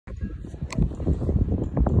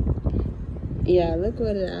Yeah, look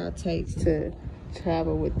what it all takes to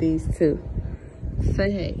travel with these two.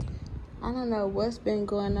 Say hey. I don't know what's been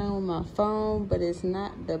going on with my phone, but it's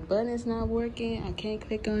not, the button's not working. I can't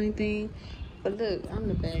click on anything. But look, I'm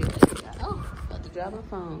the bag lady. Oh, about to drop my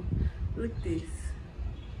phone. Look at this.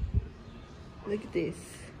 Look at this.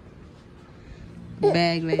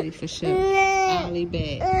 Bag lady for sure. All these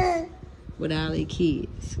bags. With all these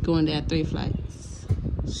kids. Going down 3 flights.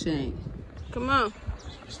 Shame. Come on.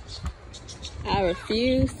 I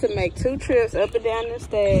refuse to make 2 trips up and down the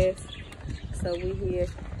stairs. So we here.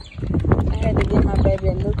 I had to get my baby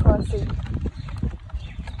a new car seat.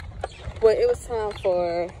 Well, it was time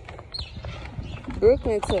for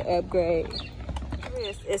Brooklyn to upgrade.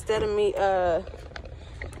 Instead of me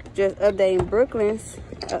just updating Brooklyn's,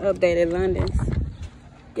 I updated London's.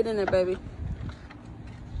 Get in there, baby.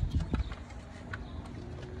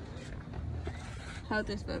 Hold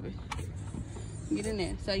this, baby. Get in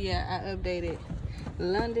there. So yeah, I updated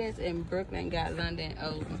London's and Brooklyn got London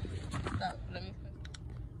over. So let me.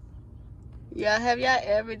 Y'all, have y'all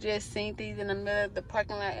ever just seen these in the middle of the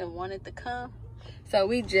parking lot and wanted to come? So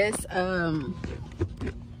we just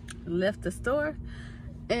left the store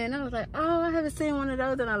and I was like, oh, I haven't seen one of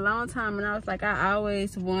those in a long time. And I was like, I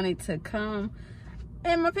always wanted to come.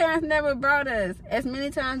 And my parents never brought us. As many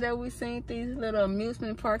times that we've seen these little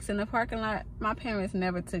amusement parks in the parking lot, my parents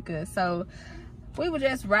never took us. So we were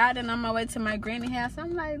just riding on my way to my granny house.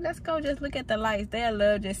 I'm like, let's go just look at the lights. They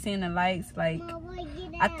love just seeing the lights. Like,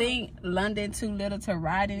 I think London too little to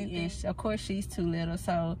ride in, and of course she's too little.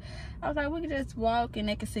 So I was like, we could just walk and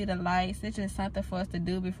they could see the lights. It's just something for us to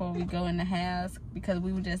do before we go in the house, because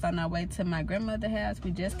we were just on our way to my grandmother's house. We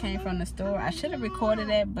just came from the store. I should have recorded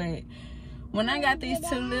that, but when I got these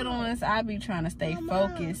 2 little ones, I be trying to stay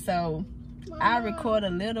focused. So I record a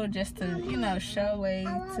little just to, you know, show ways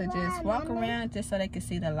to just walk around just so they can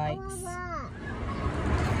see the lights.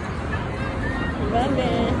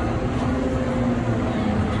 London.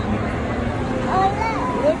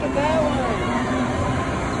 Look at that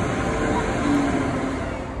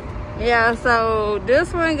one. Yeah, so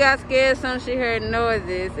this one got scared as soon as she heard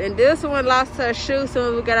noises. And this one lost her shoe as soon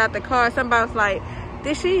as we got out the car. Somebody was like,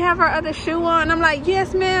 did she have her other shoe on? And I'm like,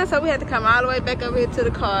 yes, ma'am. So we had to come all the way back over here to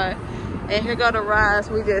the car. And here go the rides.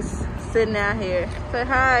 We just sitting out here. Say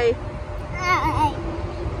hi. Hi.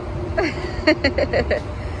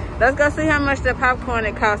 Let's go see how much the popcorn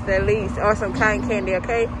it costs at least. Or some cotton candy,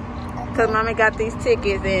 okay? Because mommy got these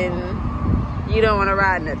tickets and you don't want to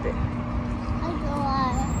ride nothing. I can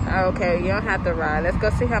ride. Okay, you don't have to ride. Let's go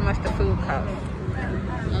see how much the food costs.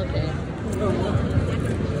 Okay.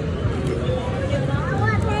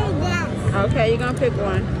 Okay, you're going to pick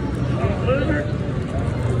one.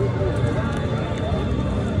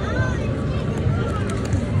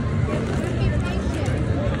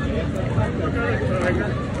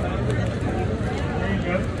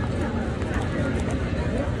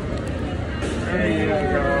 There you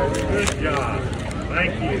go. Good job.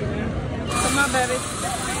 Thank you. Come on, baby.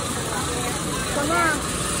 Come on.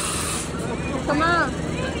 Come on.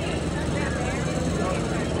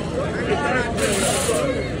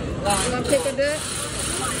 You want to pick a duck?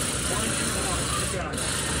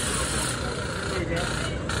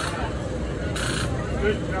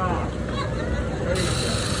 Good job.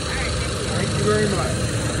 Thank you very much.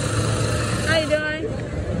 How you doing?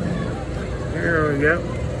 Here we go.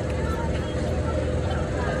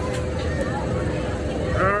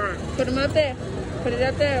 All right. Put them up there. Put it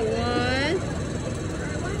up there. 1,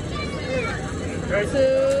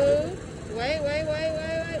 2. Wait.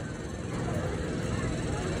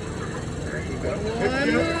 There you go. One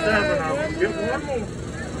Get 7 of them. Get one more.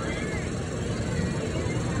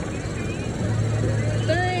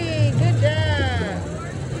 3. Good job.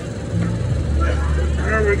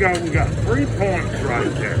 There we go. We got 3 points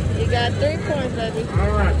right there. You got 3 points, baby.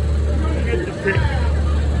 All right. You get the pick.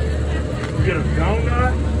 You get a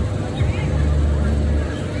donut,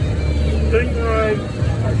 stingray,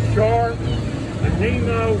 a shark, a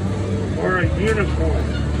Nemo, or a unicorn.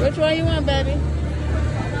 Which one you want, baby?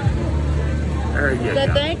 There you So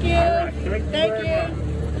go. thank you. Right, thank you.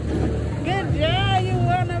 Good job. You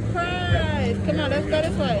won a prize. Come on, let's go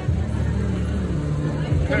this way.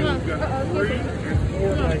 Come on. 3 and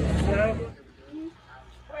 4 like 7.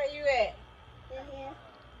 Where you at?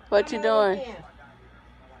 What you doing?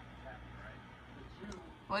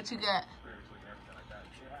 What you got?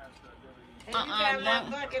 And you got my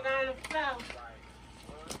bucket on the floor.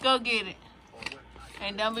 Go get it.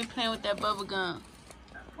 And don't be playing with that bubble gum.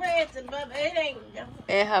 Where's the bubble? It ain't.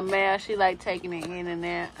 And her mouth, she like taking it in and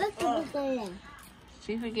out. Oh.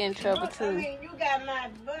 She could get in trouble I too. mean, you got my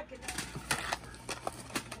bucket.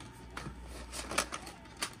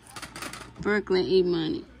 Brooklyn E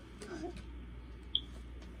Money.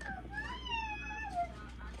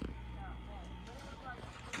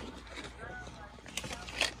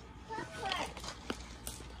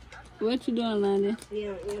 What you doing, London?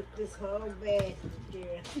 Yeah, this whole bag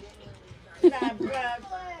here. Nah, bro.